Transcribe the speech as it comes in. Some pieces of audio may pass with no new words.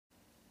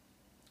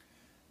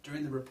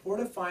during the report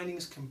of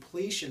findings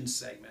completion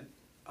segment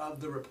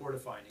of the report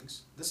of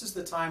findings, this is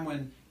the time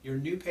when your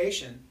new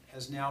patient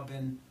has now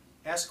been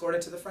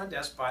escorted to the front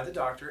desk by the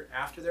doctor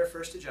after their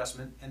first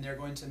adjustment, and they're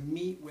going to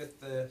meet with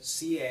the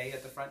CA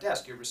at the front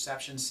desk, your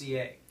reception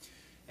CA.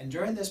 And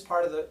during this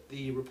part of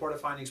the report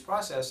of findings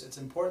process, it's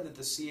important that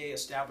the CA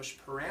establish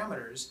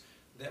parameters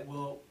that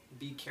will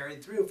be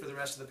carried through for the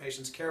rest of the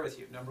patient's care with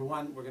you. Number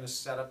one, we're going to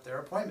set up their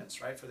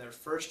appointments, right, for their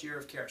first year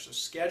of care. So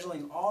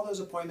scheduling all those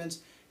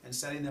appointments and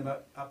setting them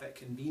up at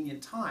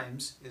convenient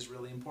times is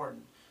really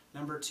important.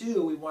 Number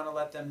two, we want to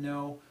let them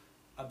know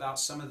about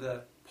some of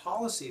the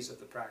policies of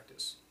the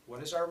practice.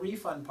 What is our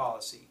refund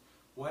policy?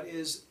 What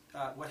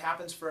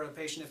happens for a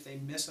patient if they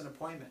miss an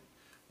appointment?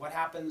 What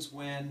happens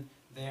when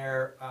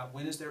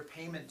is their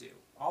payment due?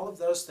 All of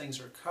those things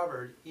are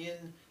covered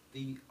in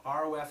the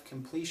ROF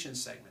completion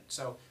segment.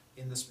 So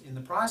in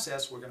the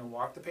process, we're going to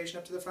walk the patient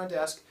up to the front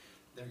desk.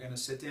 They're going to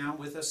sit down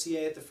with a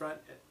CA at the front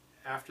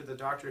after the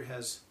doctor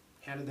has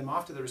handed them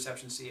off to the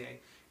reception CA,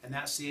 and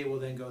that CA will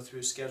then go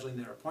through scheduling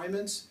their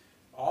appointments,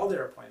 all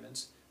their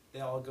appointments.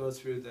 They'll go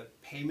through the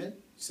payment,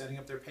 setting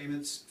up their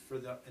payments for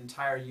the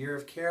entire year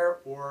of care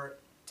or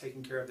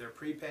taking care of their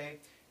prepay,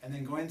 and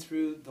then going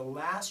through the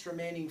last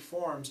remaining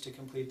forms to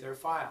complete their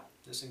file.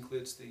 This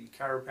includes the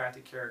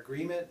chiropractic care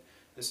agreement,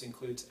 this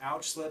includes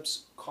ouch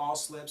slips, call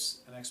slips,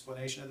 an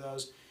explanation of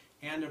those,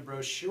 and a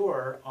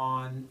brochure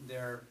on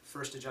their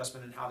first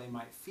adjustment and how they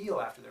might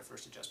feel after their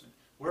first adjustment.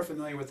 We're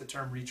familiar with the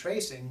term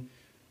retracing.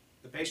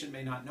 The patient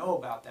may not know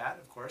about that,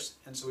 of course,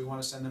 and so we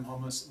want to send them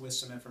home with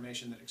some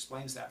information that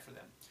explains that for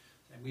them.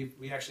 And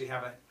we actually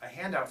have a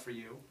handout for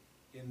you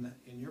in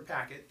your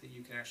packet that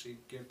you can actually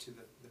give to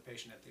the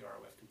patient at the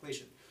ROF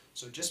completion.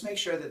 So just make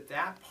sure that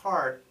that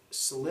part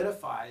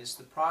solidifies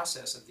the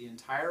process of the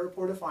entire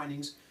report of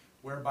findings,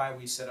 whereby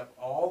we set up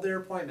all their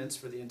appointments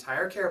for the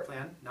entire care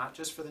plan, not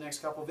just for the next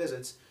couple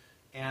visits,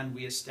 and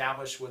we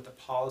establish what the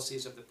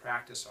policies of the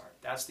practice are.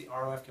 That's the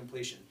ROF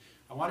completion.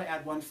 I want to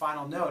add one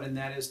final note, and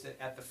that is that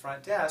at the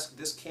front desk,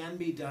 this can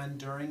be done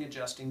during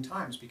adjusting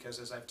times, because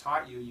as I've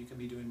taught you, you can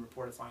be doing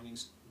report of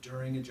findings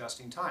during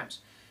adjusting times.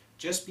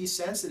 Just be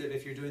sensitive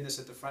if you're doing this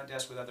at the front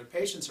desk with other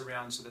patients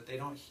around so that they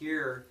don't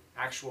hear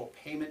actual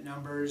payment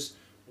numbers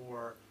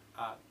or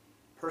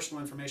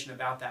personal information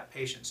about that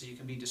patient. So you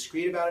can be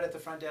discreet about it at the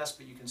front desk,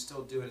 but you can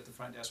still do it at the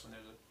front desk when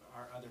there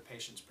are other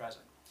patients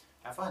present.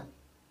 Have fun.